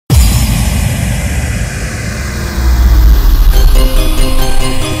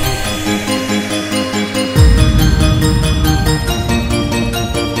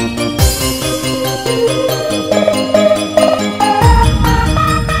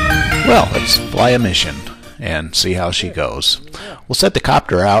Well, let's fly a mission and see how she goes. We'll set the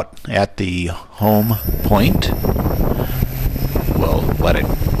copter out at the home point. We'll let it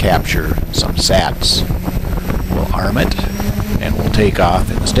capture some sats. We'll arm it, and we'll take off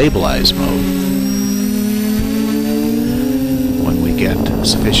in stabilize mode. When we get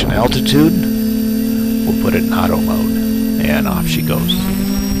sufficient altitude, we'll put it in auto mode, and off she goes.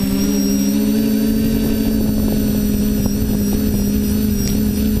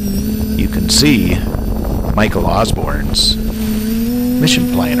 You can see Michael Osborne's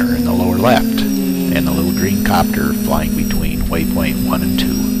mission planner in the lower left, and the little green copter flying between waypoint 1 and 2.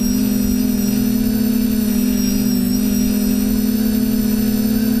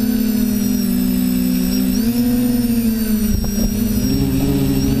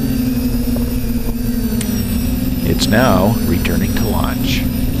 It's now returning to launch.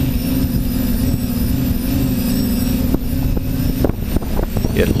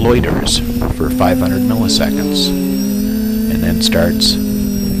 It loiters for 500 milliseconds and then starts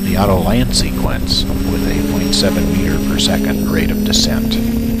the auto land sequence with a 0.7 meter per second rate of descent.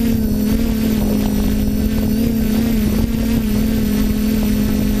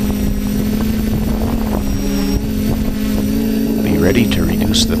 Be ready to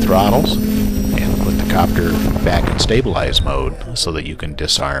reduce the throttles and put the copter back in stabilize mode so that you can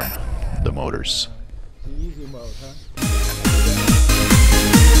disarm the motors. Easy mode, huh?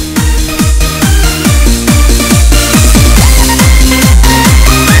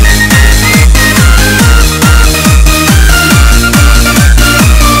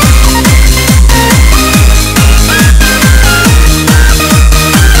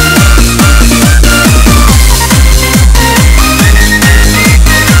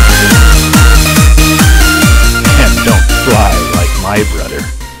 And don't fly like my brother.